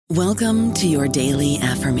Welcome to your daily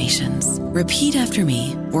affirmations. Repeat after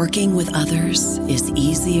me. Working with others is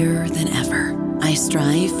easier than ever. I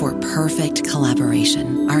strive for perfect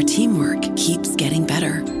collaboration. Our teamwork keeps getting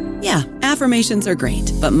better. Yeah, affirmations are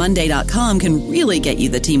great, but Monday.com can really get you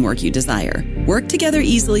the teamwork you desire. Work together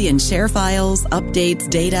easily and share files, updates,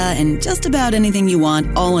 data, and just about anything you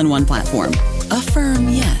want all in one platform. Affirm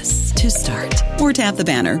yes to start, or tap the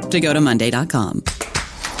banner to go to Monday.com.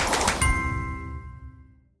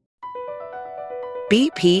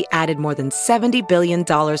 BP added more than $70 billion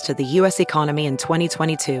to the U.S. economy in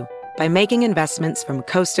 2022 by making investments from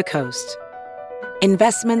coast to coast.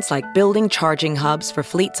 Investments like building charging hubs for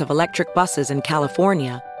fleets of electric buses in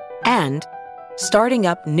California and starting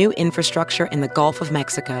up new infrastructure in the Gulf of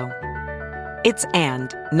Mexico. It's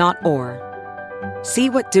and, not or. See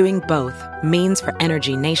what doing both means for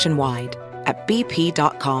energy nationwide at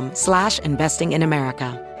bp.com/investing in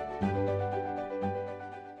America.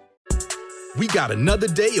 We got another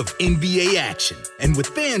day of NBA action. And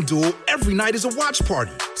with FanDuel, every night is a watch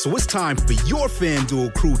party. So it's time for your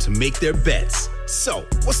FanDuel crew to make their bets. So,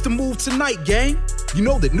 what's the move tonight, gang? You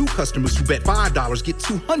know that new customers who bet $5 get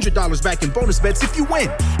 $200 back in bonus bets if you win.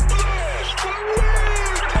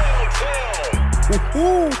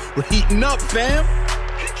 Woohoo! We're heating up, fam.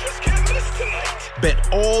 Bet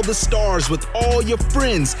all the stars with all your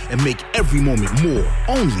friends and make every moment more.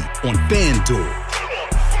 Only on FanDuel.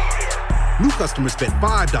 New customers bet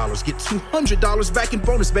 $5 get $200 back in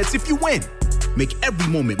bonus bets if you win. Make every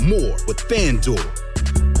moment more with FanDuel.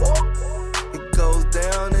 It goes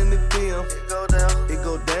down in the DM. It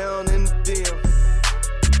go down in the DM.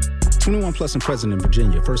 21 plus and present in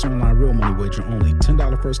Virginia. First online real money wager only.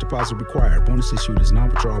 $10 first deposit required. Bonus issued is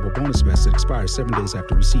non-withdrawable bonus vest that expires 7 days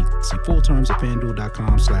after receipt. See full terms at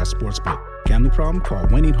FanDuel.com/sportsbook. Gambling problem? Call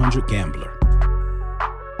 1-800-GAMBLER.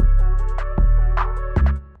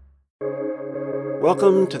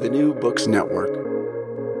 Welcome to the New Books Network.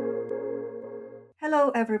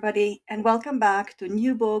 Hello, everybody, and welcome back to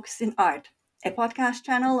New Books in Art, a podcast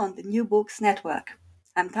channel on the New Books Network.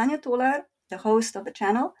 I'm Tanya Tolar, the host of the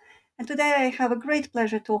channel, and today I have a great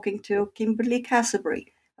pleasure talking to Kimberly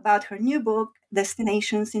Castlebury about her new book,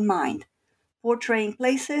 Destinations in Mind, Portraying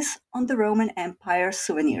Places on the Roman Empire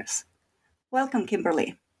Souvenirs. Welcome,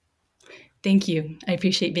 Kimberly. Thank you. I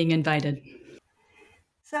appreciate being invited.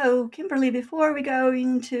 So, Kimberly, before we go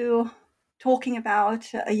into talking about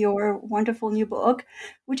your wonderful new book,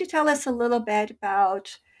 would you tell us a little bit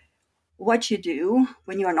about what you do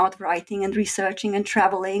when you are not writing and researching and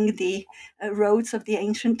traveling the roads of the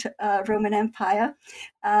ancient Roman Empire,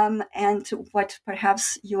 and what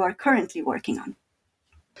perhaps you are currently working on?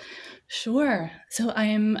 Sure. So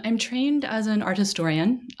I'm trained as an art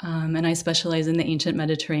historian, and I specialize in the ancient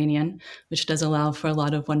Mediterranean, which does allow for a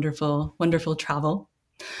lot of wonderful travel.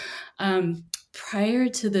 Prior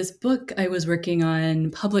to this book, I was working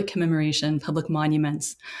on public commemoration, public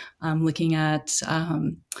monuments, looking at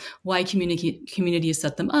why communities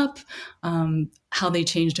set them up, how they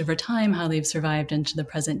changed over time, how they've survived into the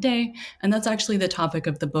present day. And that's actually the topic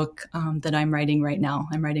of the book that I'm writing right now.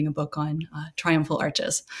 I'm writing a book on triumphal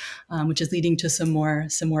arches, which is leading to some more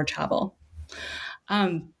travel.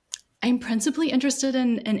 I'm principally interested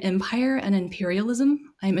in empire and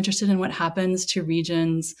imperialism. I'm interested in what happens to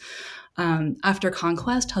regions after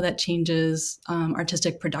conquest, how that changes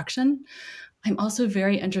artistic production. I'm also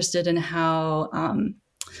very interested in how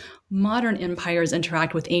modern empires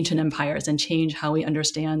interact with ancient empires and change how we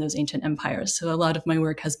understand those ancient empires. So a lot of my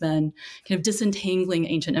work has been kind of disentangling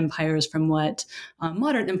ancient empires from what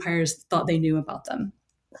modern empires thought they knew about them.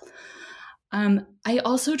 I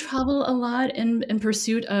also travel a lot in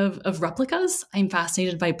pursuit of replicas. I'm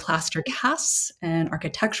fascinated by plaster casts and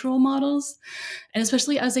architectural models, and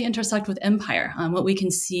especially as they intersect with empire, what we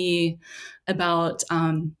can see about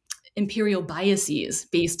imperial biases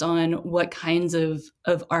based on what kinds of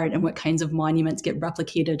art and what kinds of monuments get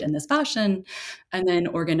replicated in this fashion and then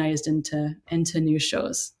organized into new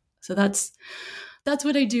shows. So that's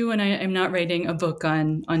what I do when I'm not writing a book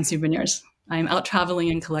on souvenirs. I'm out traveling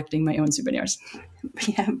and collecting my own souvenirs.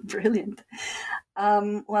 Yeah, brilliant.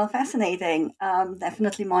 Well, fascinating.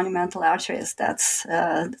 Definitely monumental arches. That's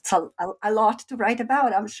a lot to write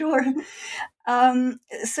about, I'm sure.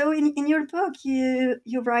 So in your book, you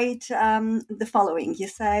write the following. You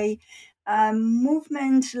say,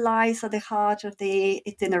 movement lies at the heart of the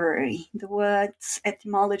itinerary. The word's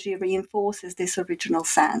etymology reinforces this original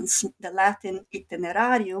sense. The Latin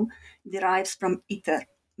itinerarium derives from iter,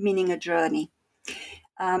 meaning a journey.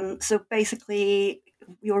 So basically,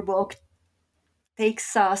 your book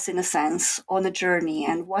takes us, in a sense, on a journey,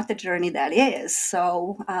 and what a journey that is.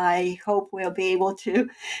 So I hope we'll be able to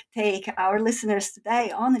take our listeners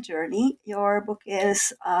today on a journey. Your book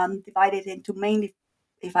is divided into mainly,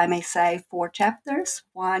 if I may say, 4 chapters.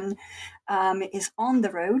 One is on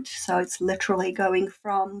the road, so it's literally going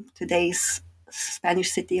from today's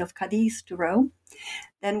Spanish city of Cadiz to Rome.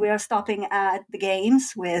 Then we are stopping at the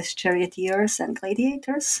games with charioteers and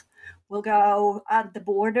gladiators. We'll go at the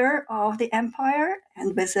border of the empire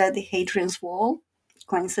and visit the Hadrian's Wall.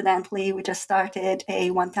 Coincidentally, we just started a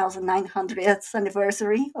 1900th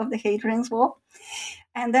anniversary of the Hadrian's Wall.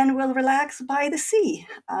 And then we'll relax by the sea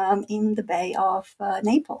in the Bay of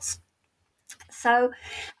Naples. So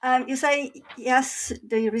you say, yes,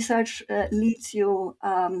 the research leads you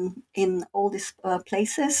in all these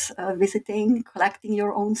places, visiting, collecting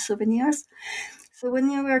your own souvenirs. So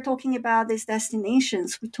when you were talking about these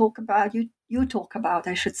destinations, you talk about,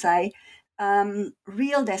 I should say,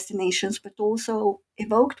 real destinations, but also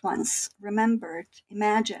evoked ones, remembered,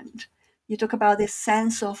 imagined. You talk about this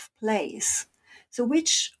sense of place. So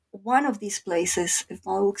which one of these places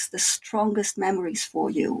evokes the strongest memories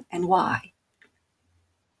for you, and why?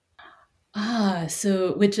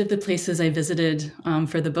 So which of the places I visited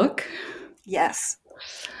for the book? Yes.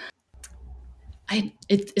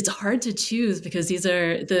 It's hard to choose because these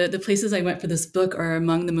are the places I went for this book are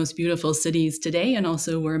among the most beautiful cities today, and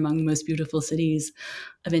also were among the most beautiful cities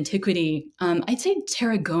of antiquity. I'd say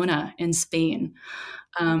Tarragona in Spain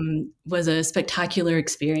was a spectacular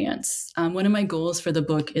experience. One of my goals for the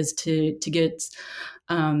book is to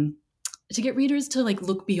get readers to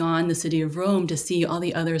look beyond the city of Rome to see all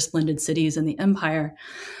the other splendid cities in the empire.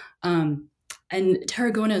 And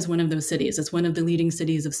Tarragona is one of those cities. It's one of the leading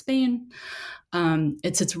cities of Spain.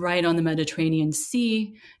 It sits right on the Mediterranean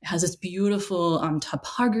Sea. It has this beautiful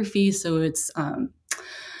topography. So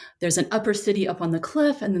there's an upper city up on the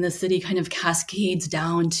cliff, and then the city kind of cascades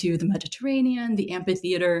down to the Mediterranean. The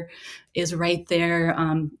amphitheater is right there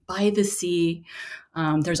by the sea.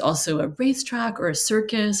 There's also a racetrack or a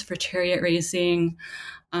circus for chariot racing.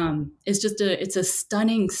 It's a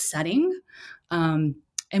stunning setting.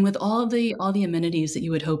 And with all the amenities that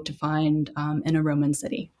you would hope to find in a Roman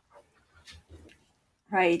city.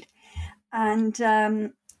 Right. And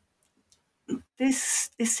this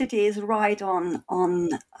city is right on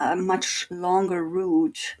a much longer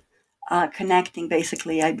route connecting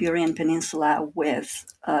basically Iberian Peninsula with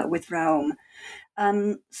Rome.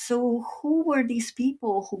 So who were these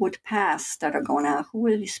people who would pass Tarragona? Who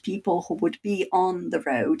were these people who would be on the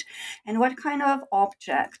road? And what kind of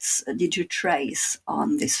objects did you trace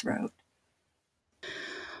on this road?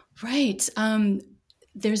 Right.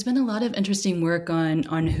 There's been a lot of interesting work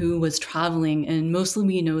on who was traveling, and mostly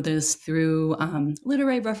we know this through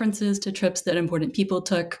literary references to trips that important people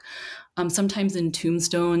took. Sometimes in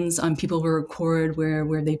tombstones, people will record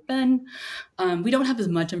where they've been. We don't have as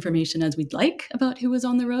much information as we'd like about who was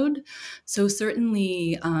on the road. So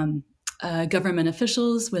certainly government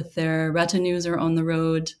officials with their retinues are on the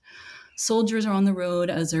road. Soldiers are on the road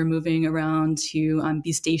as they're moving around to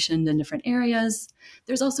be stationed in different areas.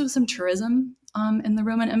 There's also some tourism in the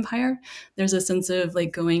Roman Empire. There's a sense of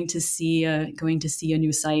going to see a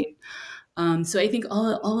new site. So I think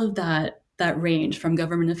all of that range, from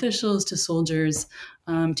government officials to soldiers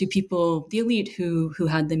to people, the elite who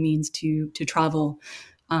had the means to travel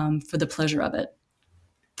for the pleasure of it.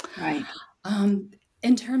 Right.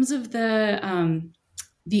 In terms of the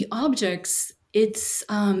objects, it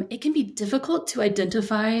can be difficult to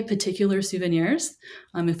identify particular souvenirs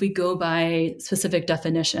if we go by specific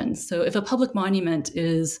definitions. So if a public monument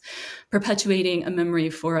is perpetuating a memory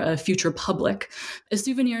for a future public, a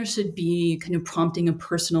souvenir should be kind of prompting a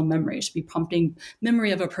personal memory, it should be prompting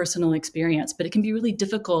memory of a personal experience. But it can be really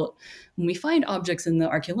difficult when we find objects in the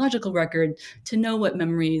archaeological record to know what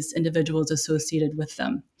memories individuals associated with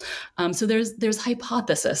them. So there's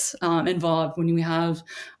hypothesis involved when you have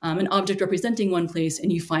an object representing one place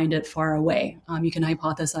and you find it far away. You can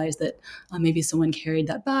hypothesize that maybe someone carried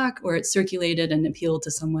that back, or it circulated and appealed to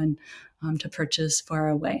someone to purchase far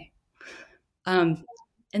away.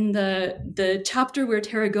 In the chapter where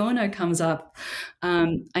Tarragona comes up,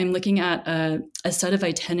 I'm looking at a set of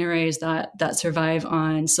itineraries that survive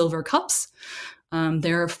on silver cups.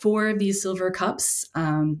 There are 4 of these silver cups,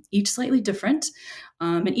 each slightly different.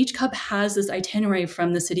 And each cup has this itinerary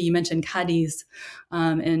from the city you mentioned, Cadiz,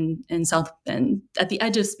 in south and at the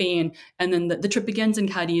edge of Spain. And then the trip begins in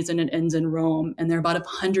Cadiz and it ends in Rome. And there are about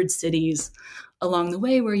 100 cities along the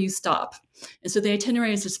way where you stop. And so the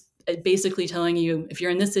itinerary is just basically telling you, if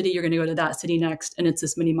you're in this city, you're going to go to that city next, and it's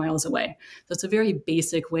this many miles away. So it's a very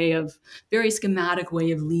basic very schematic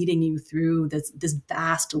way of leading you through this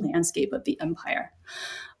vast landscape of the empire.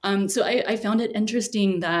 So I found it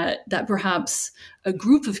interesting that perhaps a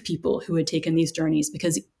group of people who had taken these journeys,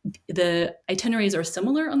 because the itineraries are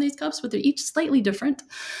similar on these cups, but they're each slightly different.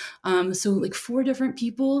 So like 4 different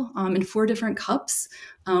people in 4 different cups.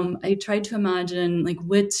 I tried to imagine like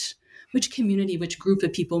which community, which group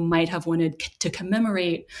of people might have wanted to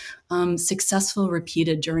commemorate successful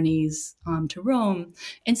repeated journeys to Rome.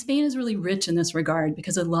 And Spain is really rich in this regard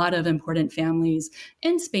because a lot of important families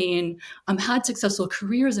in Spain had successful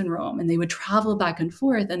careers in Rome, and they would travel back and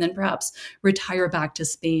forth and then perhaps retire back to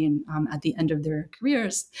Spain at the end of their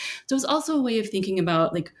careers. So it's also a way of thinking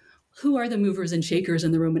about like, who are the movers and shakers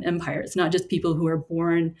in the Roman Empire? It's not just people who are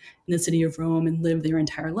born in the city of Rome and live their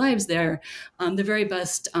entire lives there. The very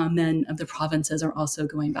best men of the provinces are also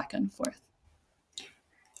going back and forth.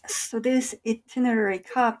 So these itinerary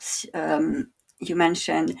cups you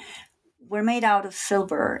mentioned were made out of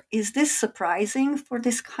silver. Is this surprising for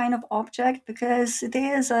this kind of object? Because it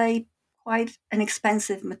is quite an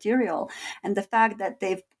expensive material. And the fact that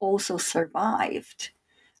they've also survived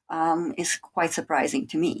is quite surprising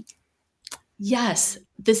to me. Yes,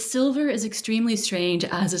 the silver is extremely strange,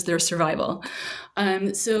 as is their survival.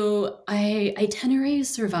 So itineraries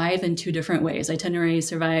survive in 2 different ways. Itineraries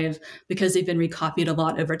survive because they've been recopied a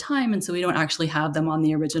lot over time, and so we don't actually have them on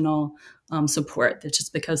the original support. It's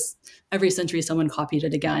just because every century someone copied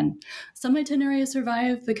it again. Some itineraries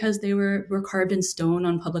survive because they were carved in stone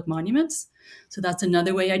on public monuments. So that's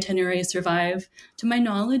another way itineraries survive. To my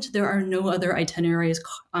knowledge, there are no other itineraries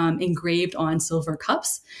engraved on silver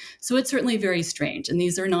cups. So it's certainly very strange. And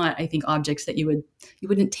these are not, I think, objects that you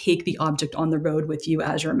wouldn't take the object on the road with you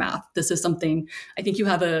as your map. This is something, I think you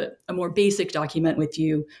have a more basic document with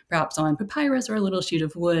you, perhaps on papyrus or a little sheet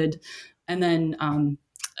of wood. And then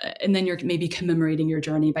you're maybe commemorating your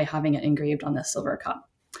journey by having it engraved on this silver cup.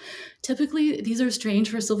 Typically, these are strange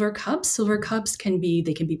for silver cups. Silver cups can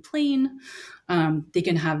be plain. They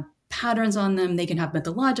can have patterns on them. They can have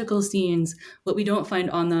mythological scenes. What we don't find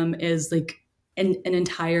on them is like an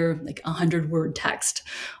entire 100-word text.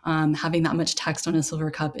 Having that much text on a silver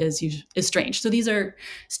cup is strange. So these are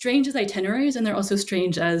strange as itineraries, and they're also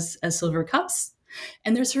strange as silver cups.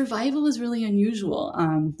 And their survival is really unusual.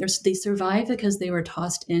 They survive because they were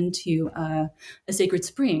tossed into a sacred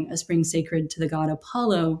spring, a spring sacred to the god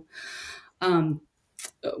Apollo,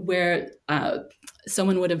 where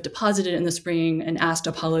someone would have deposited in the spring and asked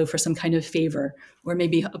Apollo for some kind of favor, or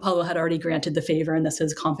maybe Apollo had already granted the favor and this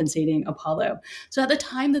is compensating Apollo. So at the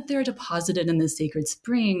time that they're deposited in this sacred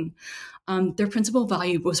spring, their principal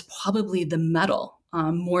value was probably the metal,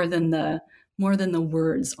 more than the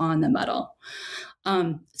words on the metal.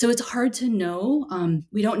 So it's hard to know.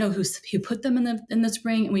 We don't know who put them in the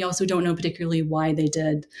spring, and we also don't know particularly why they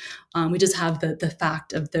did. We just have the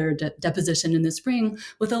fact of their deposition in the spring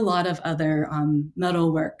with a lot of other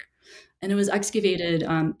metal work. And it was excavated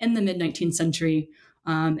in the mid-19th century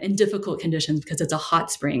in difficult conditions because it's a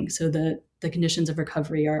hot spring. So the conditions of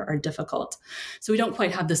recovery are difficult. So we don't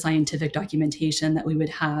quite have the scientific documentation that we would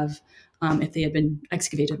have if they had been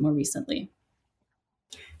excavated more recently.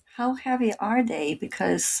 How heavy are they?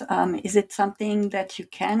 Because is it something that you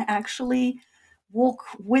can actually walk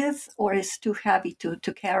with, or is too heavy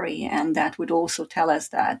to carry? And that would also tell us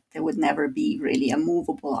that there would never be really a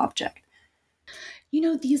movable object.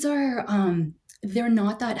 These are, they're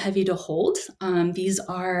not that heavy to hold. These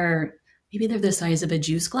are, maybe they're the size of a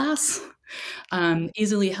juice glass,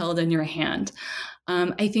 easily held in your hand.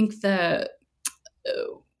 I think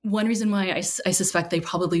one reason why I suspect they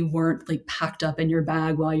probably weren't packed up in your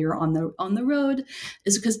bag while you're on the road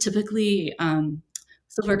is because typically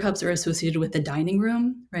silver cups are associated with the dining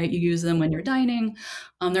room, right? You use them when you're dining.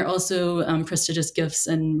 They're also prestigious gifts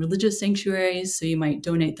in religious sanctuaries, so you might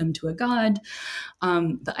donate them to a god.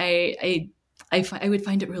 But I would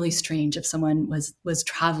find it really strange if someone was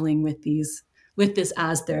traveling with this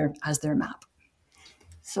as their map.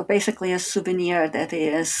 So basically a souvenir that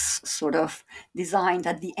is sort of designed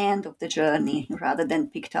at the end of the journey rather than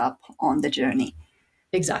picked up on the journey.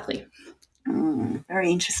 Exactly. Very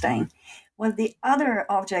interesting. Well, the other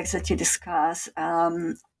objects that you discuss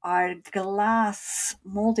are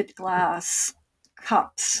molded glass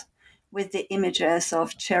cups with the images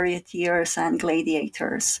of charioteers and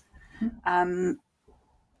gladiators.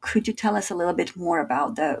 Could you tell us a little bit more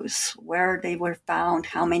about those, where they were found,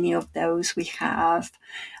 how many of those we have?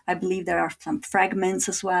 I believe there are some fragments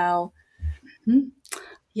as well.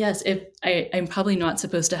 Yes, if I'm probably not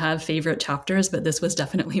supposed to have favorite chapters, but this was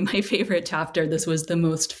definitely my favorite chapter. This was the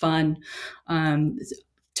most fun um,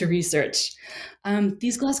 to research.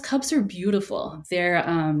 These glass cups are beautiful.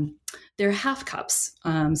 They're half cups,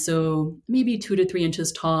 so maybe 2 to 3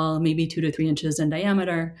 inches tall, maybe 2 to 3 inches in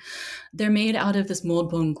diameter. They're made out of this mold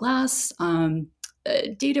blown glass.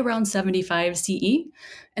 Date around 75 CE,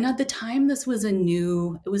 and at the time, this was a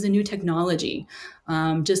new technology.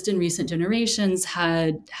 Just in recent generations,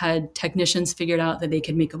 had technicians figured out that they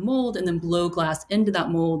could make a mold and then blow glass into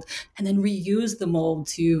that mold, and then reuse the mold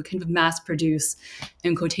to kind of mass produce,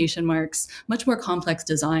 in quotation marks, much more complex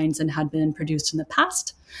designs than had been produced in the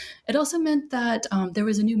past. It also meant that there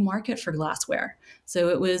was a new market for glassware. So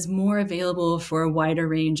it was more available for a wider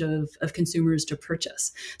range of consumers to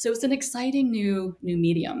purchase. So it's an exciting new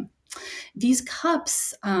medium. These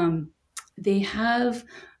cups, they have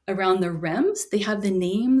around the rims, they have the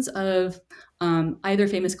names of either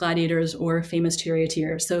famous gladiators or famous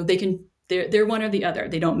charioteers. So they're one or the other.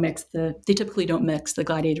 They typically don't mix the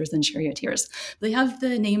gladiators and charioteers. They have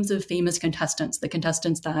the names of famous contestants, the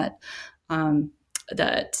contestants that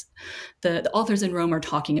the authors in Rome are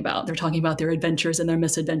talking about. They're talking about their adventures and their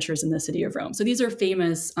misadventures in the city of Rome. So these are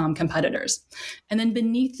famous competitors. And then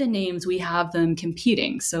beneath the names, we have them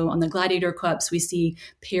competing. So on the gladiator cups, we see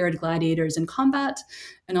paired gladiators in combat.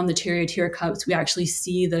 And on the charioteer cups, we actually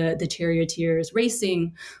see the charioteers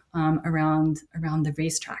racing around the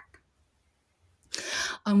racetrack.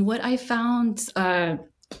 What I found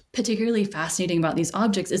particularly fascinating about these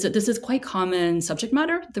objects is that this is quite common subject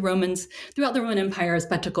matter. The Romans, throughout the Roman Empire,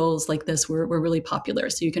 spectacles like this were really popular.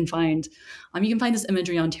 So you can find this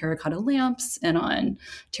imagery on terracotta lamps and on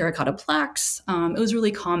terracotta plaques. It was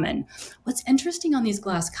really common. What's interesting on these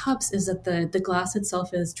glass cups is that the glass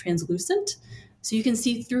itself is translucent, so you can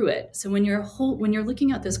see through it. So when you're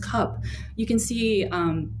looking at this cup, you can see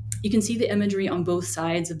the imagery on both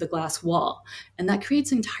sides of the glass wall, and that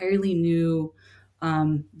creates entirely new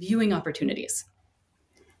viewing opportunities.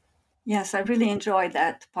 Yes, I really enjoyed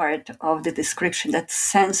that part of the description, that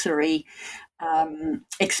sensory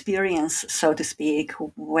experience, so to speak,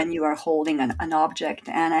 when you are holding an object.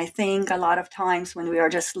 And I think a lot of times when we are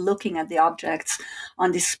just looking at the objects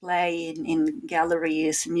on display in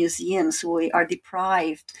galleries, museums, we are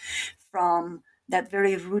deprived from that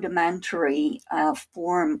very rudimentary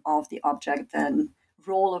form of the object and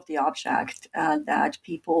role of the object that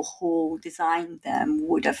people who designed them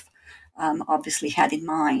would have obviously had in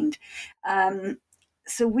mind.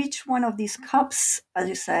 So which one of these cups, as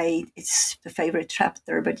you say, it's the favorite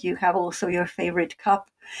chapter, but you have also your favorite cup.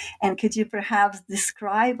 And could you perhaps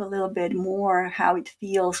describe a little bit more how it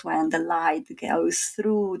feels when the light goes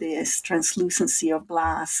through this translucency of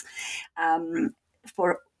glass?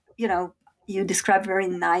 You describe very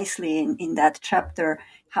nicely in that chapter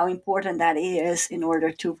how important that is in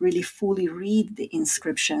order to really fully read the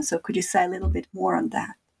inscription. So could you say a little bit more on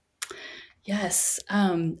that? Yes.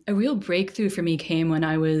 A real breakthrough for me came when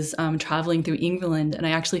I was traveling through England, and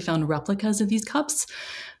I actually found replicas of these cups.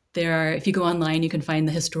 If you go online, you can find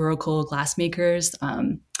the historical glassmakers,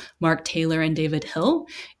 Mark Taylor and David Hill,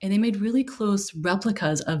 and they made really close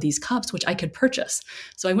replicas of these cups, which I could purchase.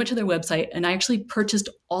 So I went to their website and I actually purchased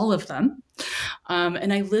all of them.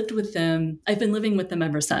 And I lived with them. I've been living with them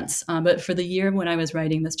ever since. But for the year when I was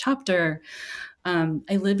writing this chapter,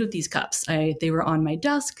 I lived with these cups. They were on my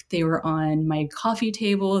desk, they were on my coffee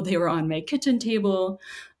table, they were on my kitchen table.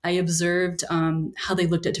 I observed how they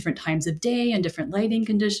looked at different times of day and different lighting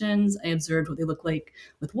conditions. I observed what they look like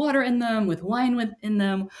with water in them, with wine in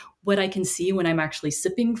them, what I can see when I'm actually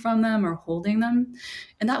sipping from them or holding them.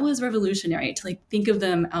 And that was revolutionary to think of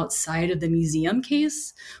them outside of the museum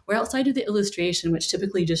case or outside of the illustration, which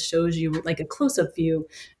typically just shows you like a close-up view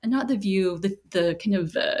and not the view, the kind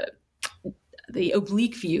of the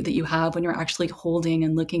oblique view that you have when you're actually holding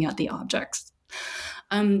and looking at the objects.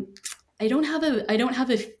 I don't have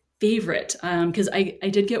a favorite because I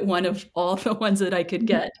did get one of all the ones that I could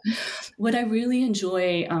get. What I really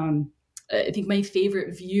enjoy, I think my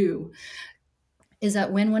favorite view is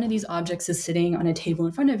that when one of these objects is sitting on a table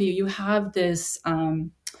in front of you, you have this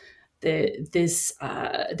this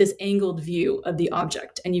angled view of the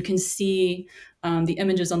object, and you can see the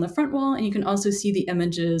images on the front wall, and you can also see the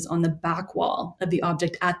images on the back wall of the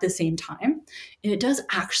object at the same time. And it does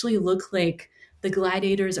actually look like the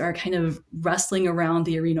gladiators are kind of wrestling around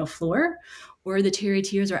the arena floor, or the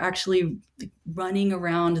charioteers are actually running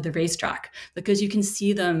around the racetrack, because you can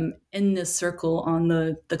see them in this circle on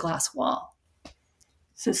the glass wall.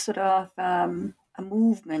 So sort of a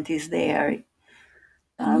movement is there.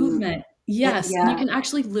 Movement. Yes, and you Yeah, can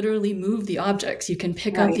actually literally move the objects. You can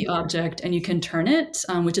pick up right. the object and you can turn it,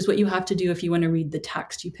 which is what you have to do if you want to read the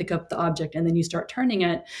text. You pick up the object and then you start turning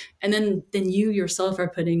it, and then you yourself are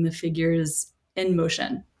putting the figures in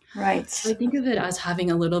motion. So I Right. think of it as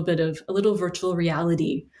having a little virtual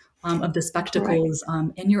reality of the Correct. spectacles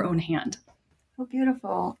in your own hand. Oh,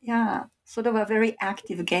 beautiful. Yeah. Sort of a very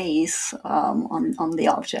active gaze on the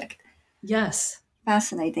object. Yes.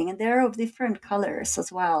 Fascinating. And they're of different colors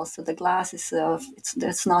as well. So the glass is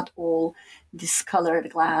it's not all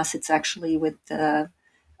discolored glass. It's actually with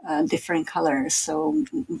different colors. So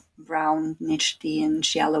brown, nichtine,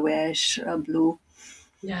 yellowish, blue.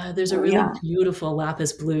 Yeah, there's a So really yeah. beautiful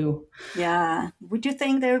lapis blue. Yeah. Would you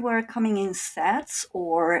think they were coming in sets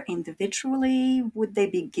or individually? Would they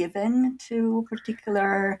be given to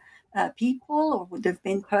particular people, or would they have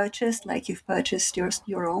been purchased like you've purchased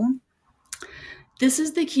your own? This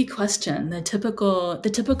is the key question.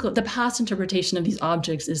 The past interpretation of these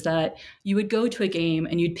objects is that you would go to a game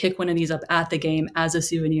and you'd pick one of these up at the game as a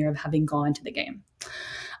souvenir of having gone to the game.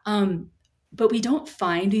 Um, but we don't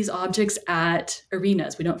find these objects at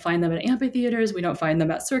arenas. We don't find them at amphitheaters. We don't find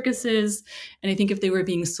them at circuses. And I think if they were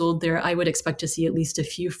being sold there, I would expect to see at least a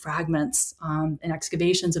few fragments and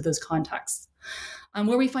excavations of those contexts.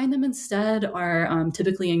 Where we find them instead are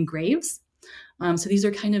typically in graves. So these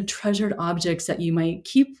are kind of treasured objects that you might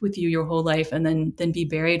keep with you your whole life and then be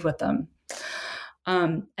buried with them.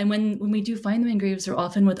 And when we do find them in graves, they're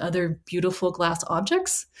often with other beautiful glass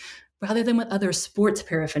objects rather than with other sports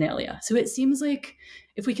paraphernalia. So it seems like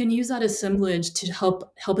if we can use that assemblage to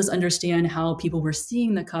help us understand how people were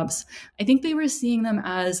seeing the cups, I think they were seeing them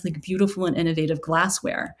as like beautiful and innovative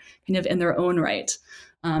glassware, kind of in their own right.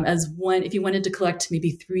 As one, if you wanted to collect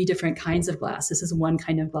maybe 3 different kinds of glass, this is one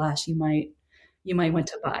kind of glass you might want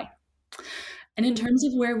to buy. And in terms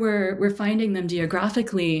of where we're finding them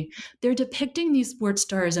geographically, they're depicting these sports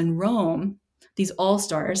stars in Rome, these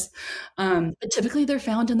all-stars. But typically they're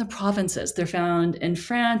found in the provinces. They're found in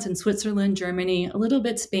France and Switzerland, Germany, a little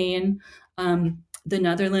bit Spain, the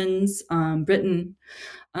Netherlands, Britain.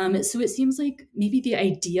 So it seems like maybe the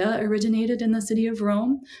idea originated in the city of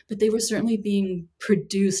Rome, but they were certainly being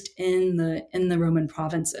produced in the Roman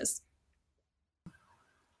provinces.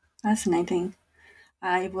 Fascinating.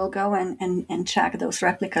 I will go and check those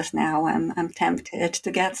replicas now. I'm tempted to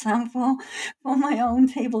get some for my own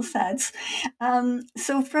table sets.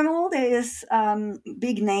 So from all these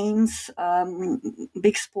big names,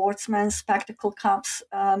 big sportsmen, spectacle cups,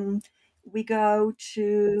 we go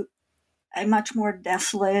to a much more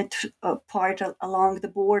desolate part along the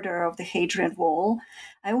border of the Hadrian Wall.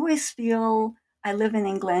 I always feel I live in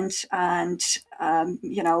England, and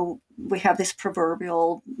we have this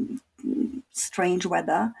proverbial strange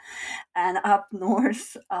weather, and up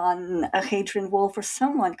north on a Hadrian Wall, for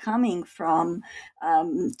someone coming from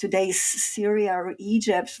today's Syria or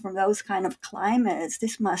Egypt, from those kind of climates,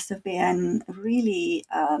 this must have been really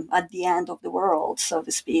at the end of the world, so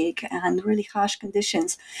to speak, and really harsh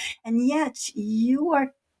conditions. And yet you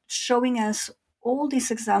are showing us all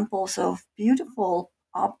these examples of beautiful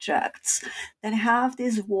objects that have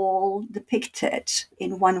this wall depicted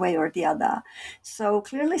in one way or the other. So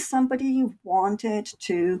clearly somebody wanted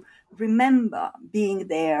to remember being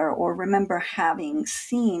there or remember having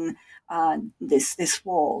seen this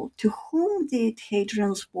wall. To whom did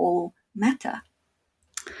Hadrian's Wall matter?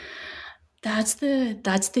 That's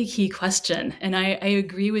the key question, and I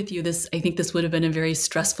agree with you. I think this would have been a very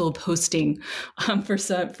stressful posting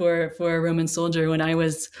for a Roman soldier. When I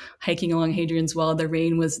was hiking along Hadrian's Wall, the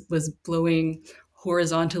rain was blowing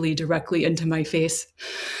horizontally directly into my face.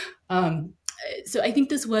 So I think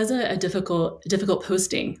this was a difficult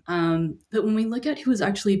posting. But when we look at who was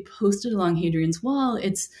actually posted along Hadrian's Wall,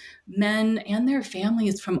 it's men and their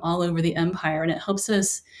families from all over the empire, and it helps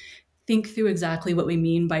us think through exactly what we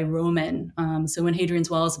mean by Roman. So when Hadrian's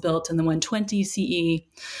Wall is built in the 120 CE,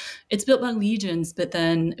 it's built by legions, but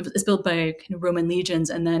then it's built by kind of Roman legions,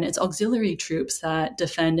 and then it's auxiliary troops that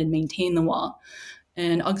defend and maintain the wall.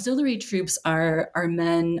 And auxiliary troops are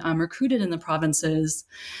men recruited in the provinces,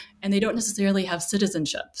 and they don't necessarily have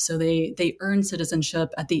citizenship. So they earn citizenship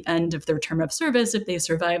at the end of their term of service if they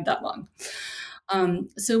survive that long.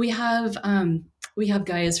 So we have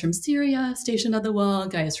guys from Syria stationed at the wall,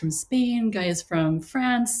 guys from Spain, guys from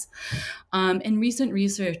France. And recent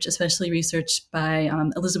research, especially research by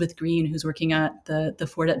Elizabeth Green, who's working at the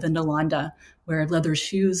fort at Vindolanda, where leather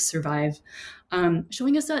shoes survive,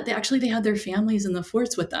 showing us that they had their families in the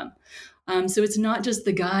forts with them. So it's not just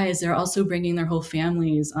the guys, they're also bringing their whole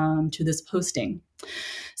families to this posting.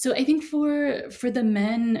 So I think for the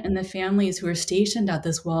men and the families who are stationed at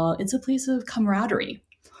this wall, it's a place of camaraderie.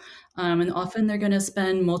 And often they're going to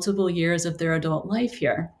spend multiple years of their adult life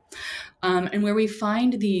here. And where we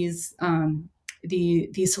find these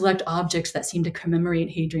select objects that seem to commemorate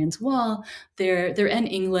Hadrian's Wall, they're in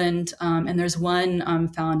England, and there's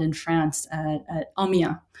one found in France at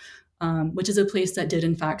Amiens, which is a place that did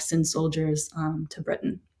in fact send soldiers to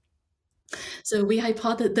Britain. So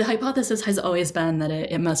the hypothesis has always been that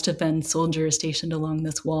it must have been soldiers stationed along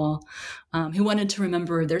this wall who wanted to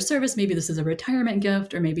remember their service. Maybe this is a retirement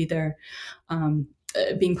gift, or maybe they're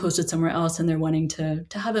being posted somewhere else and they're wanting to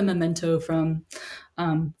have a memento from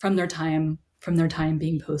their time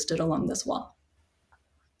being posted along this wall.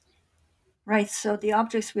 Right. So the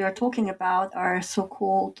objects we are talking about are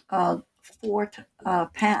so-called fort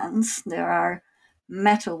pans. There are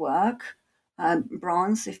metalwork,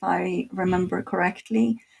 bronze, if I remember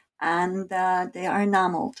correctly, and they are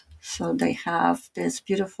enameled. So they have this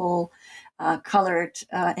beautiful colored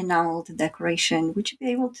enameled decoration. Would you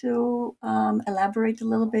be able to elaborate a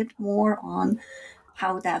little bit more on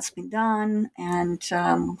how that's been done and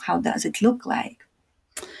how does it look like?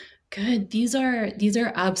 Good. These are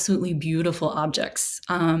absolutely beautiful objects.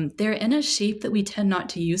 They're in a shape that we tend not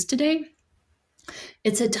to use today.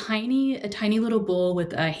 It's a tiny little bowl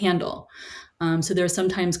with a handle. So they're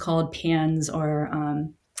sometimes called pans, or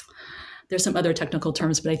there's some other technical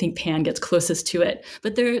terms, but I think pan gets closest to it.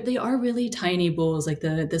 But they are really tiny bowls, like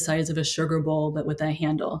the size of a sugar bowl, but with a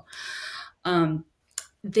handle.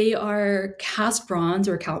 They are cast bronze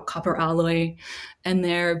or copper alloy, and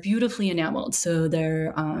they're beautifully enameled. So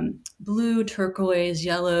they're blue, turquoise,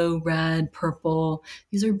 yellow, red, purple.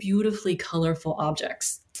 These are beautifully colorful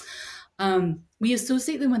objects. We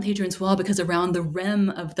associate them with Hadrian's Wall because around the rim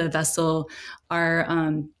of the vessel are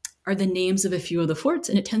the names of a few of the forts,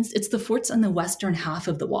 and it's the forts on the western half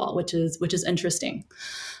of the wall, which is interesting.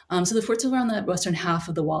 So the forts are on the western half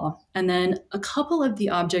of the wall, and then a couple of the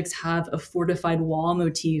objects have a fortified wall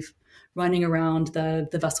motif running around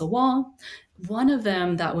the vessel wall. One of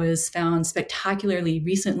them that was found spectacularly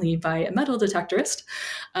recently by a metal detectorist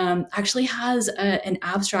actually has an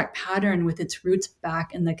abstract pattern with its roots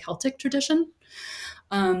back in the Celtic tradition.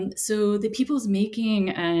 So the people's making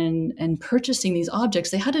and purchasing these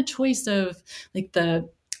objects, they had a choice of like the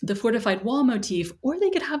fortified wall motif, or they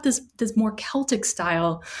could have this more Celtic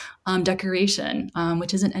style decoration,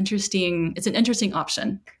 which is an interesting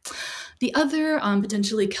option. The other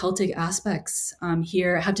potentially Celtic aspects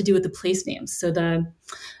here have to do with the place names. So the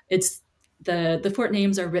fort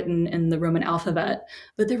names are written in the Roman alphabet,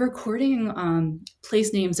 but they're recording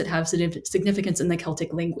place names that have significance in the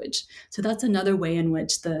Celtic language. So that's another way in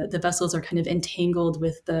which the vessels are kind of entangled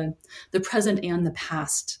with the present and the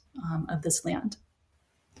past of this land.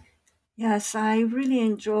 Yes, I really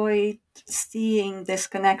enjoyed seeing this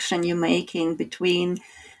connection you're making between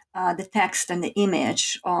the text and the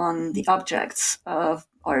image on the objects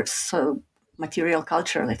or so material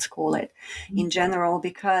culture, let's call it, in general,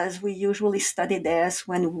 because we usually study this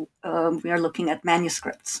when we are looking at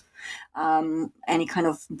manuscripts. Any kind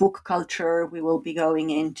of book culture, we will be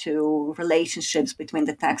going into relationships between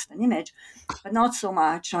the text and image, but not so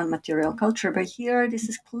much on material culture. But here, this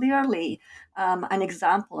is clearly an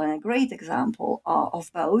example, and a great example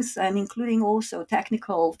of both, and including also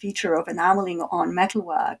technical feature of enameling on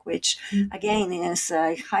metalwork, which again is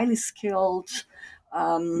a highly skilled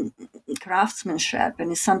craftsmanship,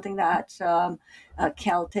 and is something that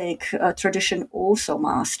Celtic tradition also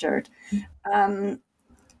mastered.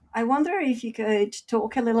 I wonder if you could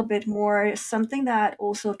talk a little bit more, something that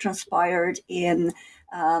also transpired in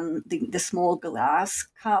the small glass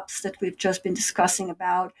cups that we've just been discussing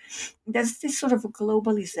about. There's this sort of a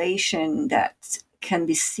globalization that can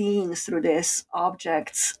be seen through these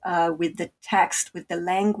objects with the text, with the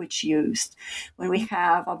language used. When we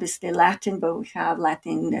have obviously Latin, but we have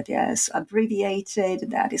Latin that is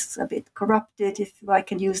abbreviated, that is a bit corrupted, if I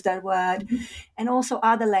can use that word, and also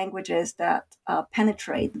other languages that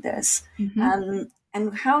penetrate this. And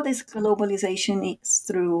how this globalization is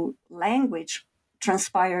through language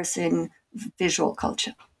transpires in visual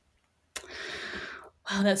culture.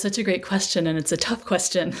 Wow, that's such a great question, and it's a tough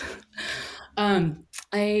question. I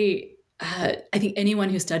think anyone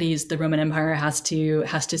who studies the Roman Empire has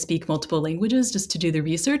to speak multiple languages just to do the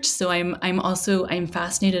research. So I'm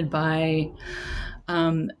fascinated by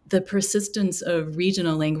the persistence of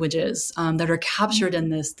regional languages that are captured in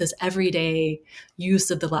this everyday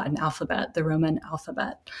use of the Latin alphabet, the Roman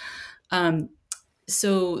alphabet.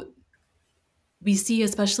 So we see,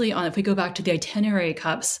 especially if we go back to the itinerary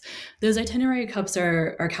cups, those itinerary cups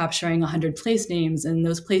are capturing 100 place names, and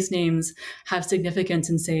those place names have significance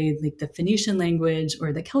in, say, like the Phoenician language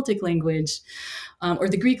or the Celtic language or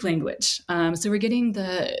the Greek language. So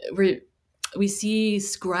we see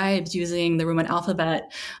scribes using the Roman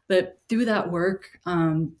alphabet, but through that work,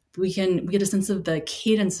 we get a sense of the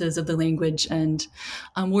cadences of the language and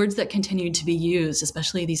words that continue to be used,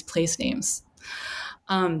 especially these place names.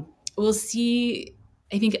 We'll see,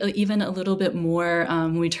 I think, even a little bit more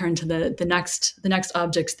when we turn to the next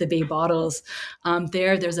objects, the bay bottles.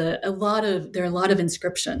 There's a lot of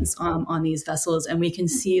inscriptions on these vessels, and we can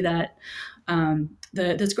see that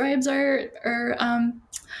the scribes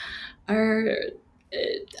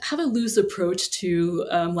have a loose approach to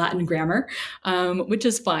Latin grammar, which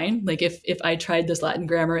is fine. Like if I tried this Latin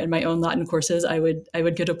grammar in my own Latin courses, I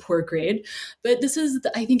would get a poor grade. But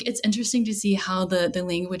I think it's interesting to see how the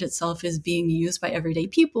language itself is being used by everyday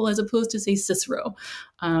people, as opposed to, say, Cicero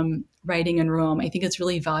writing in Rome. I think it's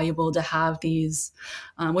really valuable to have these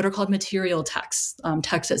what are called material texts,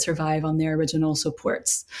 texts that survive on their original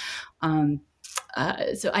supports.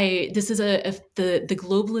 This is the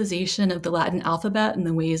globalization of the Latin alphabet and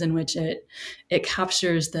the ways in which it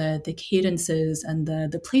captures the cadences and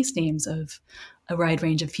the place names of a wide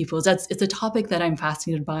range of peoples. It's a topic that I'm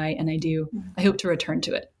fascinated by, and I hope to return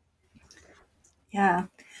to it. Yeah,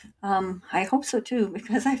 I hope so too,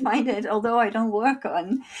 because I find it, although I don't work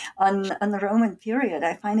on the Roman period,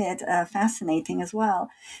 I find it fascinating as well.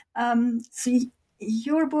 So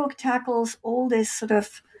your book tackles all this sort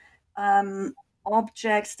of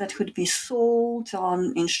objects that could be sold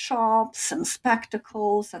in shops and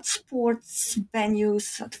spectacles, at sports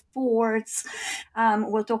venues, at forts.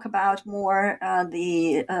 We'll talk about more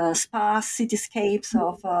the sparse cityscapes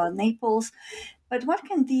of Naples. But what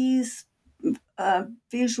can these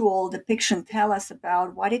visual depiction tell us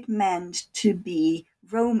about what it meant to be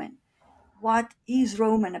Roman? What is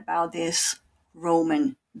Roman about this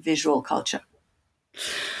Roman visual culture?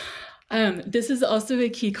 This is also a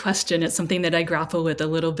key question. It's something that I grapple with a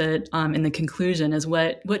little bit in the conclusion, is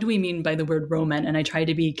what do we mean by the word Roman? And I try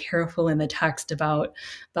to be careful in the text about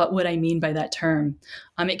what I mean by that term.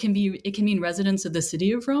 It can mean residents of the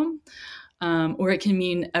city of Rome, or it can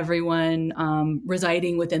mean everyone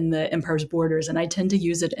residing within the empire's borders. And I tend to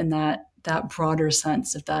use it in that broader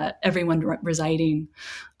sense of that everyone residing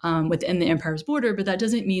within the empire's border, but that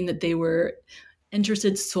doesn't mean that they were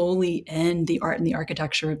interested solely in the art and the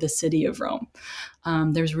architecture of the city of Rome.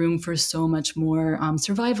 There's room for so much more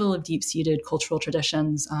survival of deep-seated cultural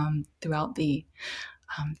traditions throughout the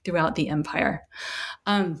empire.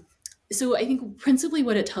 So I think principally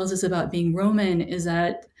what it tells us about being Roman is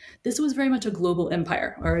that this was very much a global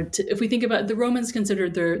empire. Or if we think about, the Romans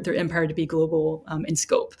considered their empire to be global in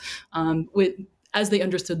scope, as they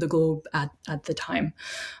understood the globe at the time.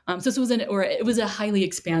 So this it was a highly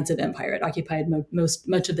expansive empire. It occupied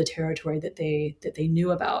much of the territory that they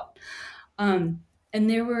knew about. And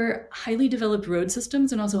there were highly developed road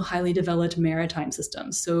systems and also highly developed maritime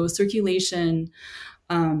systems. So circulation,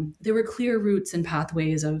 there were clear routes and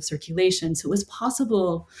pathways of circulation. So it was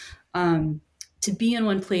possible to be in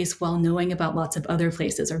one place while knowing about lots of other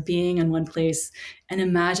places, or being in one place and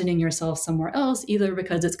imagining yourself somewhere else, either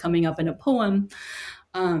because it's coming up in a poem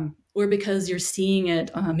or because you're seeing it.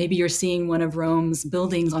 Maybe you're seeing one of Rome's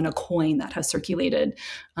buildings on a coin that has circulated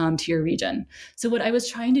to your region. So what I was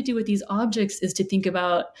trying to do with these objects is to think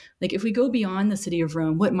about, like, if we go beyond the city of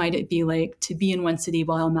Rome, what might it be like to be in one city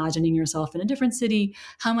while imagining yourself in a different city?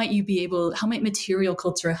 How might material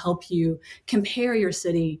culture help you compare your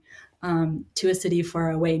city to a city far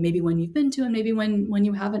away, maybe one you've been to and maybe when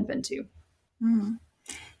you haven't been to?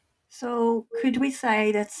 So could we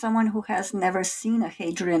say that someone who has never seen a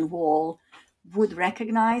Hadrian Wall would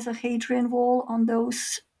recognize a Hadrian Wall on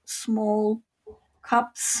those small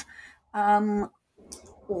cups,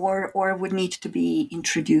 or would need to be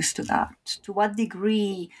introduced to that? To what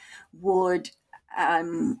degree would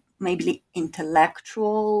maybe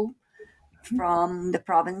intellectual from the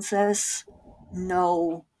provinces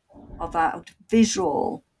know about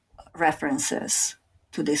visual references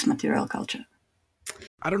to this material culture?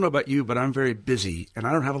 I don't know about you, but I'm very busy and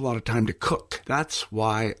I don't have a lot of time to cook. That's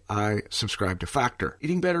why I subscribe to Factor.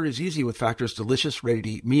 Eating better is easy with Factor's delicious,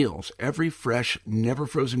 ready-to-eat meals. Every fresh, never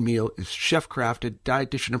frozen meal is chef-crafted,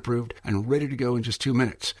 dietitian approved, and ready to go in just 2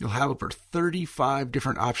 minutes. You'll have over 35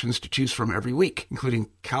 different options to choose from every week, including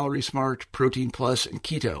Calorie Smart, Protein Plus, and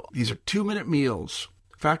Keto. These are 2-minute meals.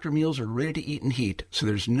 Factor meals are ready to eat and heat, so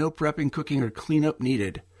there's no prepping, cooking, or cleanup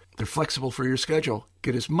needed. They're flexible for your schedule,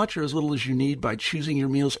 Get as much or as little as you need by choosing your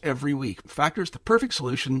meals every week. Factor is the perfect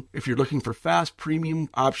solution if you're looking for fast, premium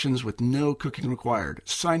options with no cooking required.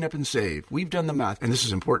 Sign up and save. We've done the math, and this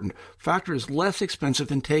is important. Factor is less expensive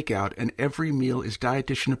than takeout, and every meal is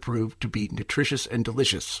dietitian approved to be nutritious and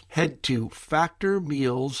delicious. Head to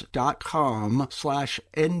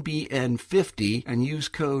factormeals.com/NBN50 and use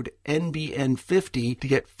code NBN50 to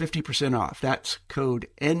get 50% off. That's code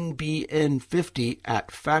NBN50 at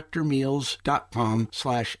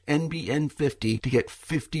factormeals.com/NBN50 to get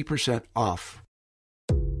 50% off.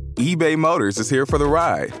 eBay Motors is here for the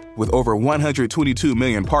ride. With over 122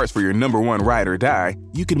 million parts for your number one ride or die,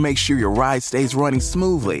 you can make sure your ride stays running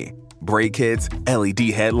smoothly. Brake kits,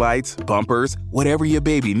 LED headlights, bumpers, whatever your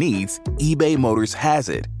baby needs, eBay Motors has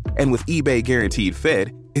it. And with eBay Guaranteed Fit,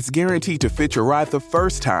 it's guaranteed to fit your ride the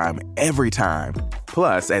first time, every time.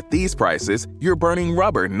 Plus, at these prices, you're burning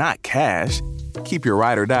rubber, not cash. Keep your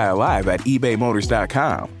ride or die alive at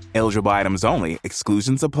ebaymotors.com. Eligible items only.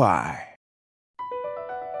 Exclusions apply.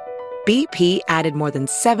 BP added more than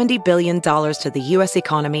 $70 billion to the U.S.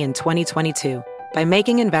 economy in 2022 by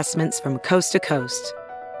making investments from coast to coast.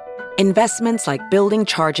 Investments like building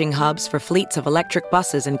charging hubs for fleets of electric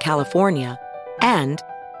buses in California and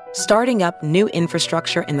starting up new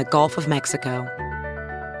infrastructure in the Gulf of Mexico.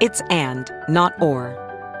 It's and, not or.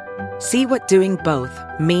 See what doing both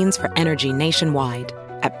means for energy nationwide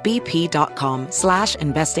at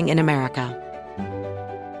bp.com/investing in America.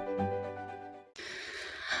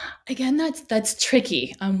 Again, that's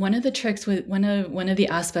tricky. One of the tricks with one of the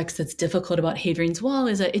aspects that's difficult about Hadrian's Wall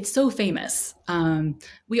is that it's so famous.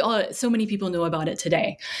 So many people know about it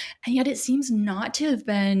today, and yet it seems not to have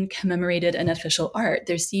been commemorated in official art.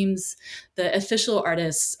 The official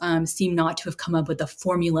artists seem not to have come up with a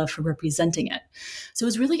formula for representing it. So it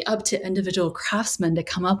was really up to individual craftsmen to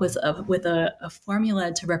come up with a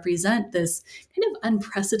formula to represent this kind of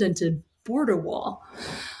unprecedented border wall.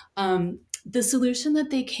 The solution that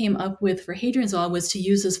they came up with for Hadrian's Wall was to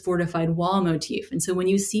use this fortified wall motif. And so when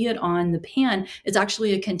you see it on the pan, it's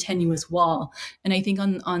actually a continuous wall. And I think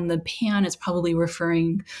on the pan, it's probably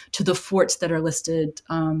referring to the forts that are listed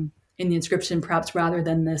in the inscription, perhaps rather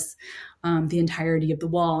than this, the entirety of the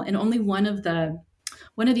wall. And only one of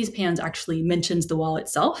these pans actually mentions the wall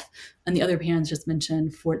itself, and the other pans just mention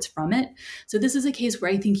forts from it. So this is a case where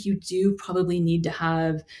I think you do probably need to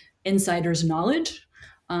have insider's knowledge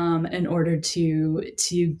in order to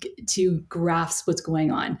grasp what's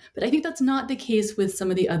going on. But I think that's not the case with some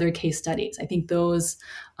of the other case studies. I think those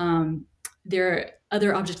there are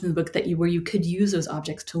other objects in the book where you could use those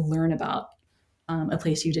objects to learn about a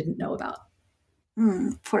place you didn't know about.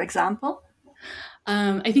 For example,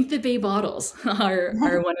 I think the Bay bottles are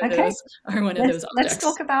one of those objects. Let's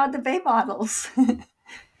talk about the Bay bottles.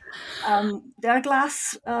 They're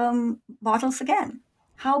glass bottles again.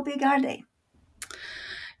 How big are they?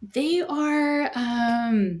 They are, how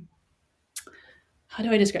do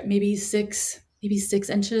I describe? Maybe 6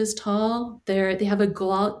 inches tall. They have a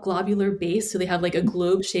globular base, so they have like a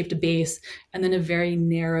globe-shaped base, and then a very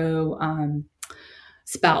narrow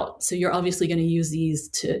spout. So you're obviously going to use these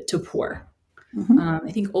to pour. Mm-hmm.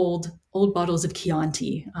 I think old bottles of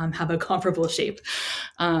Chianti have a comparable shape,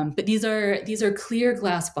 but these are clear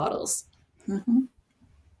glass bottles. Mm-hmm.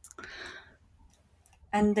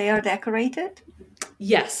 And they are decorated?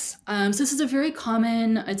 Yes. So this is a very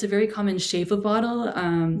common shape of bottle.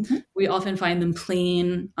 We often find them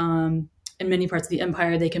plain. In many parts of the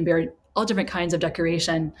empire, they can bear all different kinds of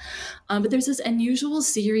decoration. But there's this unusual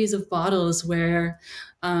series of bottles where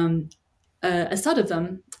a set of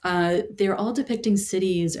them, they're all depicting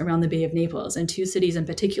cities around the Bay of Naples, and 2 cities in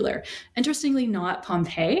particular. Interestingly, not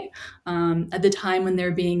Pompeii. At the time when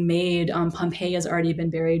they're being made, Pompeii has already been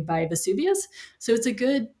buried by Vesuvius. So it's a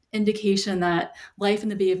good indication that life in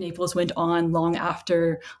the Bay of Naples went on long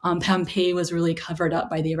after Pompeii was really covered up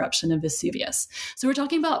by the eruption of Vesuvius. So we're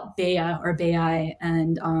talking about Baia or Baiae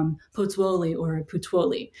and Pozzuoli or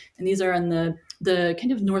Puteoli. And these are on the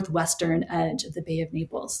kind of northwestern edge of the Bay of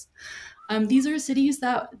Naples. These are cities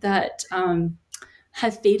that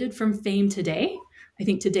have faded from fame today. I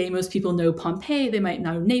think today most people know Pompeii, they might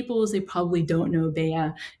know Naples, they probably don't know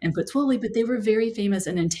Baia and Puteoli, but they were very famous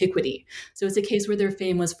in antiquity. So it's a case where their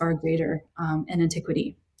fame was far greater in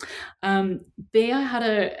antiquity. Baia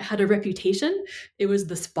had a reputation. It was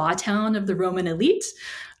the spa town of the Roman elite.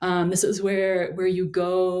 This is where you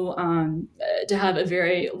go to have a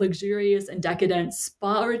very luxurious and decadent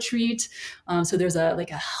spa retreat. So there's a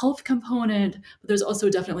health component, but there's also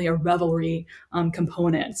definitely a revelry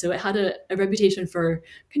component. So it had a reputation for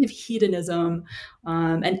kind of hedonism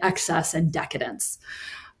and excess and decadence.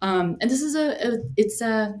 And this is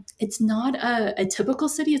it's not a typical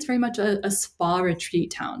city. It's very much a spa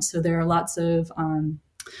retreat town. So there are lots of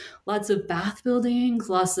bath buildings,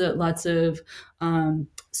 lots of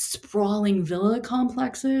sprawling villa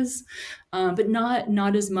complexes, but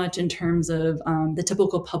not as much in terms of the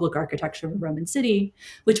typical public architecture of a Roman city,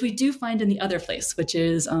 which we do find in the other place, which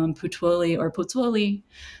is Puteoli or Pozzuoli.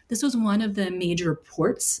 This was one of the major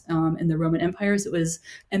ports in the Roman Empire. So it was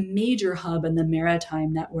a major hub in the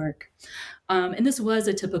maritime network. And this was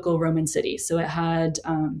a typical Roman city. So it had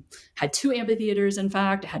two amphitheaters, in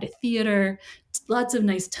fact. It had a theater, lots of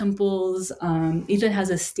nice temples. Even has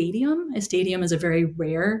a stadium. A stadium is a very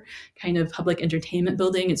rare kind of public entertainment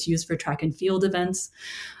building. It's used for track and field events.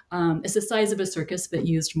 It's the size of a circus, but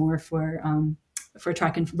used more for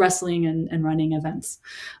track and wrestling and running events.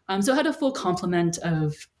 So it had a full complement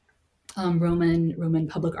of Roman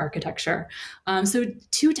public architecture. So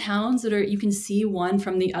two towns that you can see one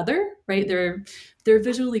from the other, right? They're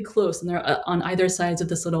visually close and they're on either sides of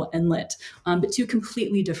this little inlet, but two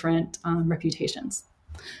completely different reputations.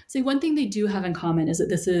 So one thing they do have in common is that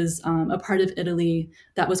this is a part of Italy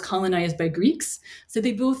that was colonized by Greeks. So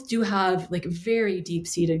they both do have like very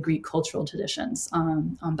deep-seated Greek cultural traditions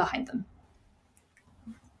behind them.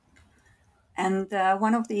 And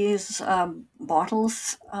one of these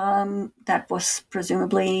bottles that was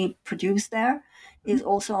presumably produced there is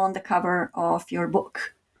also on the cover of your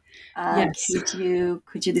book. Yes.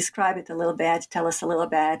 Could you describe it a little bit? Tell us a little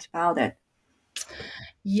bit about it.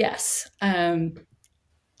 Yes.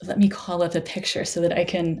 Let me call up a picture so that I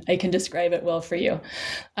can describe it well for you.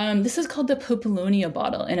 This is called the Populonia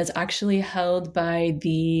bottle, and it's actually held by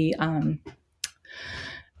the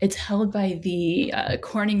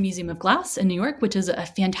Corning Museum of Glass in New York, which is a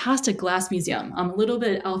fantastic glass museum. A little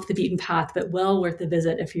bit off the beaten path, but well worth a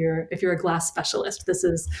visit if you're a glass specialist. This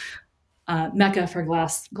is Mecca for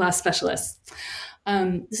glass specialists.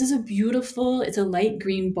 This is it's a light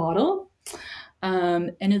green bottle.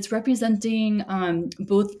 And it's representing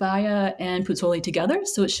both Baia and Pozzuoli together.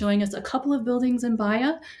 So it's showing us a couple of buildings in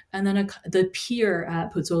Baia, and then the pier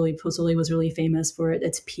at Pozzuoli. Pozzuoli was really famous for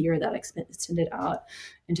its pier that extended out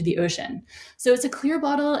into the ocean. So it's a clear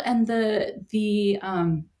bottle, and the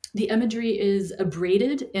imagery is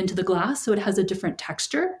abraded into the glass, so it has a different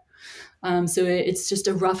texture. So it's just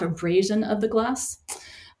a rough abrasion of the glass.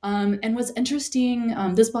 And what's interesting,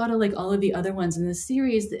 this bottle, like all of the other ones in this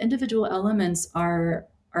series, the individual elements are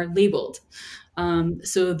labeled.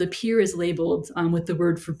 So the pier is labeled with the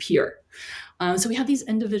word for pier. So we have these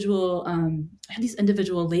individual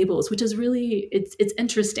labels, which is really it's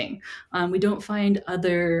interesting. We don't find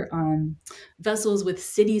other vessels with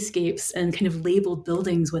cityscapes and kind of labeled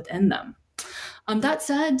buildings within them. That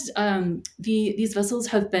said, these vessels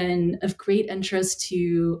have been of great interest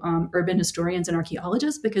to urban historians and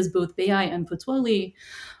archaeologists because both Baiae and Pozzuoli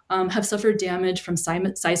have suffered damage from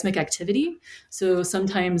seismic activity. So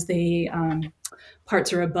sometimes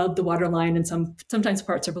parts are above the waterline, and sometimes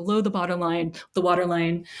parts are below the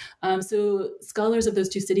waterline. So scholars of those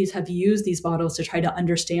two cities have used these bottles to try to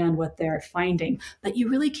understand what they're finding, but you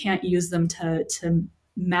really can't use them to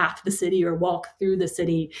map the city or walk through the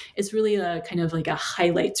city. It's really a kind of like a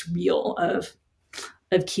highlights reel of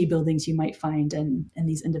key buildings you might find in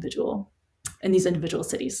these individual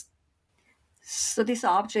cities. So this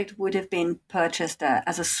object would have been purchased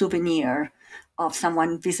as a souvenir of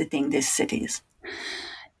someone visiting these cities.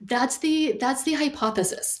 That's the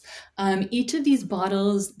hypothesis. Each of these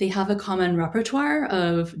bottles, they have a common repertoire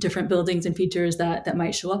of different buildings and features that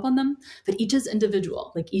might show up on them, but each is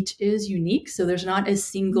individual. Like each is unique. So there's not a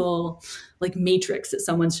single like matrix that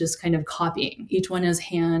someone's just kind of copying. Each one is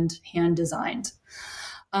hand designed.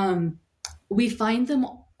 We find them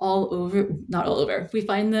not all over. We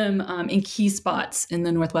find them in key spots in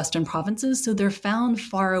the northwestern provinces. So they're found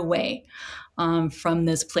far away from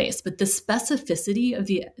this place. But the specificity of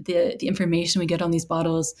the information we get on these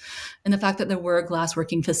bottles and the fact that there were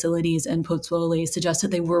glassworking facilities in Pozzuoli suggests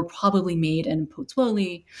that they were probably made in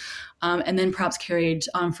Pozzuoli and then perhaps carried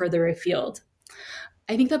further afield.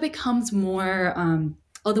 I think that becomes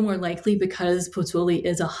all the more likely because Pozzuoli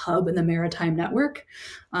is a hub in the maritime network.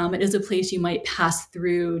 It is a place you might pass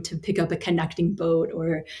through to pick up a connecting boat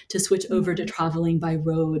or to switch over to traveling by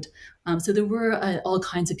road. So there were all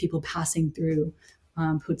kinds of people passing through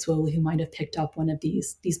Pozzuoli who might have picked up one of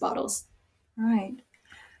these bottles. Right.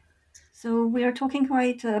 So we are talking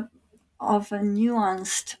quite of a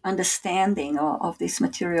nuanced understanding of this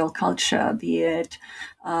material culture, be it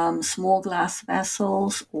small glass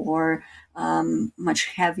vessels or much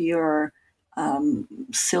heavier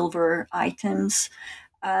silver items.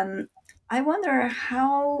 I wonder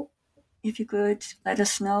how if you could let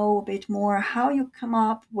us know a bit more how you come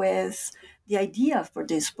up with the idea for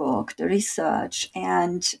this book, the research,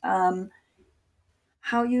 and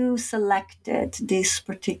how you selected these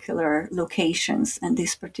particular locations and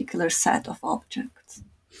this particular set of objects.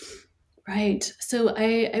 Right. So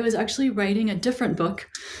I was actually writing a different book.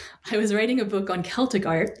 I was writing a book on Celtic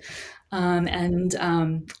art, and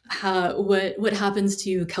what happens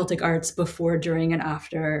to Celtic arts before, during, and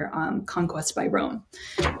after conquest by Rome.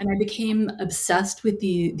 And I became obsessed with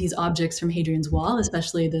these objects from Hadrian's Wall,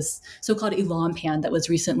 especially this so-called elan pan that was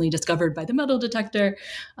recently discovered by the metal detector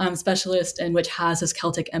specialist, and which has this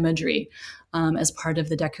Celtic imagery as part of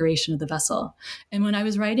the decoration of the vessel. And when I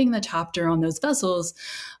was writing the chapter on those vessels,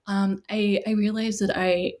 I realized that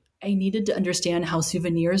I needed to understand how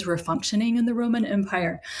souvenirs were functioning in the Roman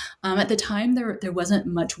Empire. At the time, there wasn't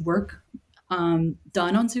much work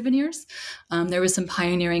done on souvenirs. There was some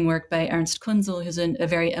pioneering work by Ernst Kunzel, who's a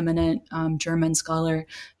very eminent German scholar,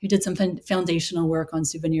 who did some foundational work on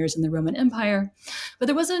souvenirs in the Roman Empire. But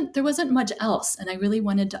there wasn't much else, and I really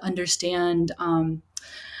wanted to understand.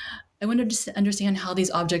 I wanted to understand how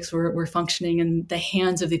these objects were functioning in the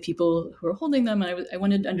hands of the people who were holding them. And I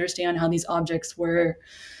wanted to understand how these objects were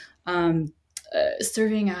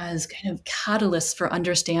serving as kind of catalysts for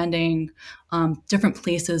understanding different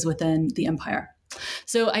places within the empire.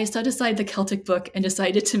 So I set aside the Celtic book and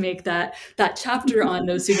decided to make that chapter on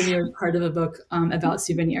those souvenirs part of a book about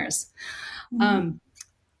souvenirs.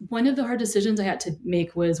 One of the hard decisions I had to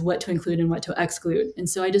make was what to include and what to exclude. And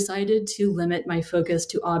so I decided to limit my focus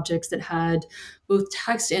to objects that had both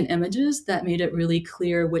text and images that made it really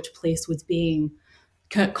clear which place was being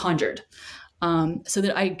conjured. So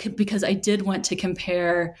that because I did want to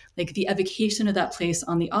compare like the evocation of that place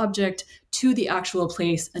on the object to the actual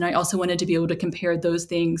place. And I also wanted to be able to compare those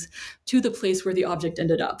things to the place where the object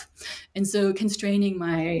ended up. And so constraining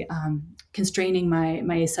my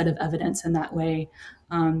set of evidence in that way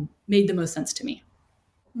made the most sense to me.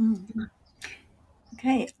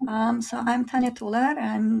 Okay, so I'm Tanya Toller.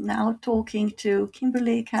 I'm now talking to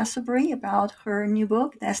Kimberly Castlebury about her new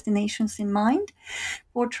book, Destinations in Mind,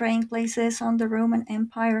 portraying places on the Roman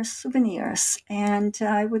Empire souvenirs. And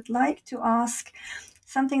I would like to ask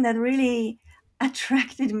something that really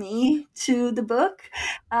attracted me to the book,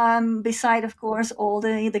 beside, of course, all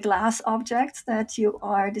the glass objects that you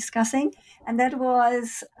are discussing. And that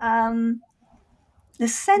was the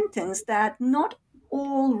sentence that not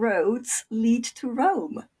all roads lead to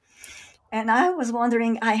Rome. And I was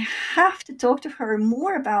wondering, I have to talk to her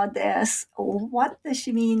more about this. What does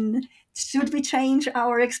she mean? Should we change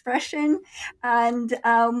our expression? And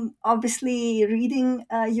obviously, reading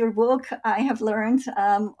your book, I have learned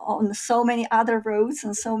on so many other roads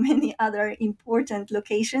and so many other important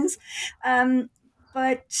locations.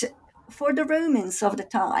 But for the Romans of the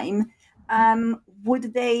time,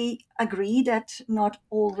 would they agree that not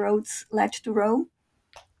all roads led to Rome?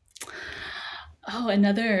 Oh,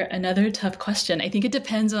 another tough question. I think it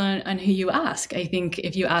depends on who you ask. I think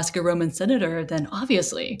if you ask a Roman senator, then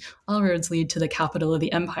obviously all roads lead to the capital of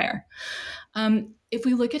the empire. If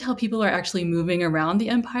we look at how people are actually moving around the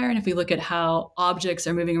empire, and if we look at how objects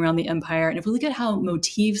are moving around the empire, and if we look at how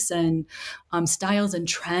motifs and styles and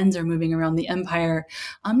trends are moving around the empire,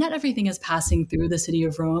 not everything is passing through the city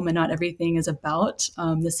of Rome, and not everything is about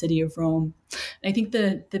the city of Rome. And I think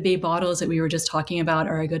the Bay bottles that we were just talking about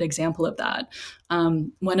are a good example of that.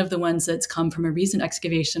 One of the ones that's come from a recent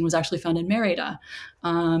excavation was actually found in Merida,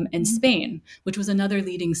 in Spain, which was another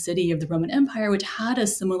leading city of the Roman Empire, which had a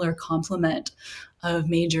similar complement of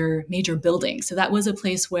major buildings. So that was a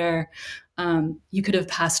place where you could have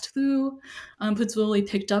passed through Pozzuoli,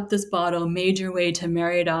 picked up this bottle, made your way to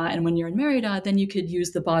Merida, and when you're in Merida, then you could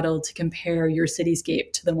use the bottle to compare your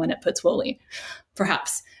cityscape to the one at Pozzuoli,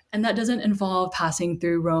 perhaps. And that doesn't involve passing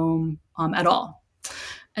through Rome at all.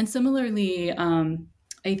 And similarly,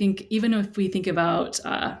 I think even if we think about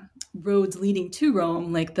roads leading to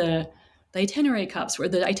Rome, like the itinerary cups, where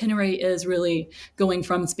the itinerary is really going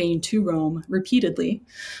from Spain to Rome repeatedly.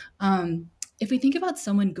 If we think about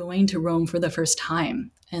someone going to Rome for the first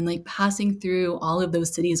time and like passing through all of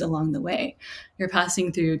those cities along the way, you're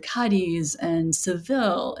passing through Cadiz and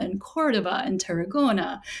Seville and Cordoba and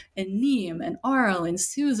Tarragona and Nîmes and Arles and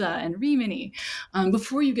Susa and Rimini.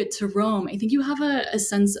 Before you get to Rome, I think you have a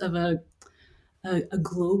sense of a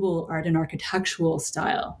global art and architectural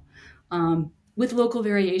style. With local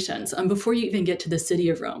variations before you even get to the city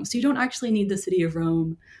of Rome. So you don't actually need the city of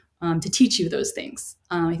Rome to teach you those things.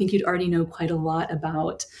 I think you'd already know quite a lot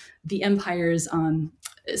about the empire's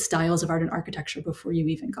styles of art and architecture before you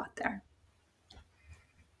even got there.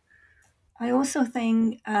 I also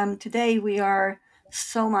think today we are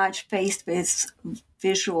so much faced with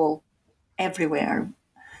visual everywhere.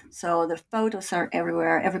 So the photos are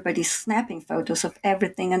everywhere. Everybody's snapping photos of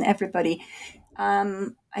everything and everybody.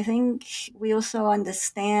 I think we also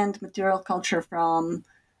understand material culture from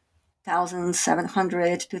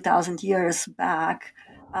 1,700, 2,000 years back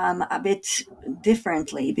a bit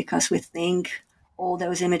differently, because we think all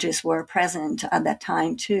those images were present at that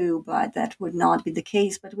time too, but that would not be the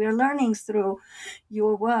case. But we're learning through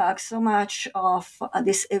your work so much of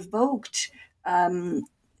this evoked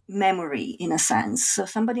memory, in a sense. So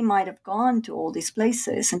somebody might have gone to all these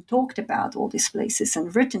places and talked about all these places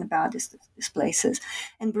and written about these places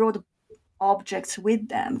and brought objects with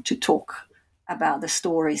them to talk about the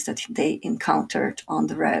stories that they encountered on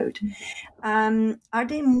the road. Are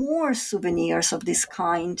there more souvenirs of this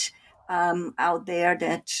kind out there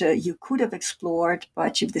that you could have explored,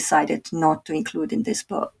 but you've decided not to include in this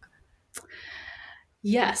book?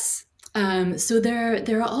 Yes. So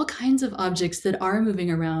there are all kinds of objects that are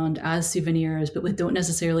moving around as souvenirs, but don't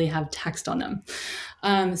necessarily have text on them.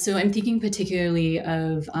 So I'm thinking particularly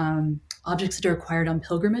of objects that are acquired on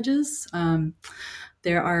pilgrimages.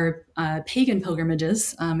 There are pagan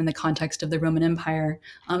pilgrimages in the context of the Roman Empire,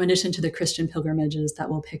 in addition to the Christian pilgrimages that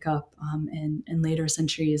we'll pick up in later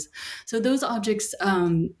centuries. So those objects,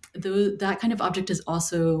 that kind of object is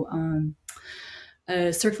also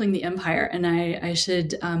circling the empire. And I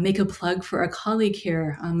should make a plug for a colleague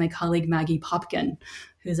here, my colleague Maggie Popkin,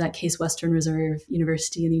 who's at Case Western Reserve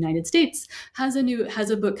University in the United States, has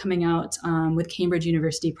a book coming out with Cambridge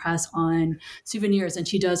University Press on souvenirs, and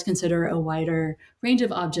she does consider a wider range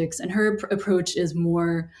of objects. And her approach is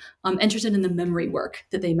more interested in the memory work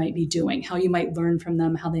that they might be doing, how you might learn from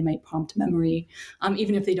them, how they might prompt memory,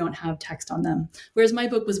 even if they don't have text on them. Whereas my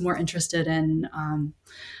book was more interested in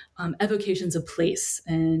evocations of place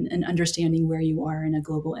and understanding where you are in a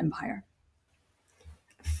global empire.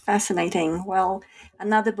 Fascinating. Well,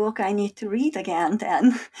 another book I need to read again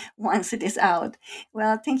then, once it is out.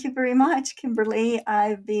 Well, thank you very much, Kimberly.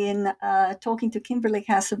 I've been talking to Kimberly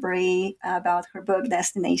Casselberry about her book,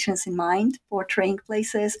 Destinations in Mind, Portraying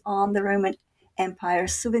Places on the Roman Empire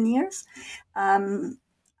Souvenirs,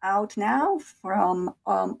 out now from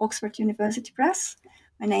Oxford University Press.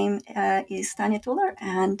 My name is Tanya Toller,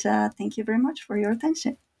 and thank you very much for your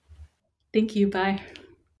attention. Thank you. Bye.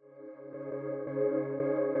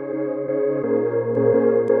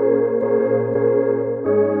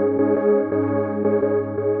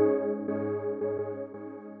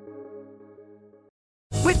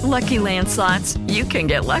 With Lucky Land Slots, you can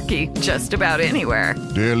get lucky just about anywhere.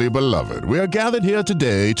 Dearly beloved, we are gathered here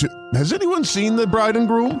today to... Has anyone seen the bride and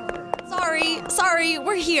groom? Sorry,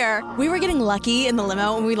 we're here. We were getting lucky in the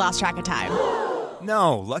limo and we lost track of time.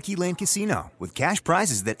 No, Lucky Land Casino, with cash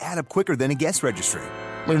prizes that add up quicker than a guest registry.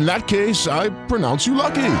 In that case, I pronounce you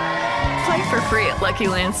lucky. Play for free at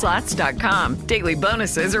LuckyLandSlots.com. Daily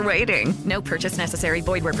bonuses are waiting. No purchase necessary.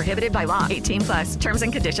 Void where prohibited by law. 18+. Terms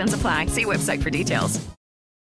and conditions apply. See website for details.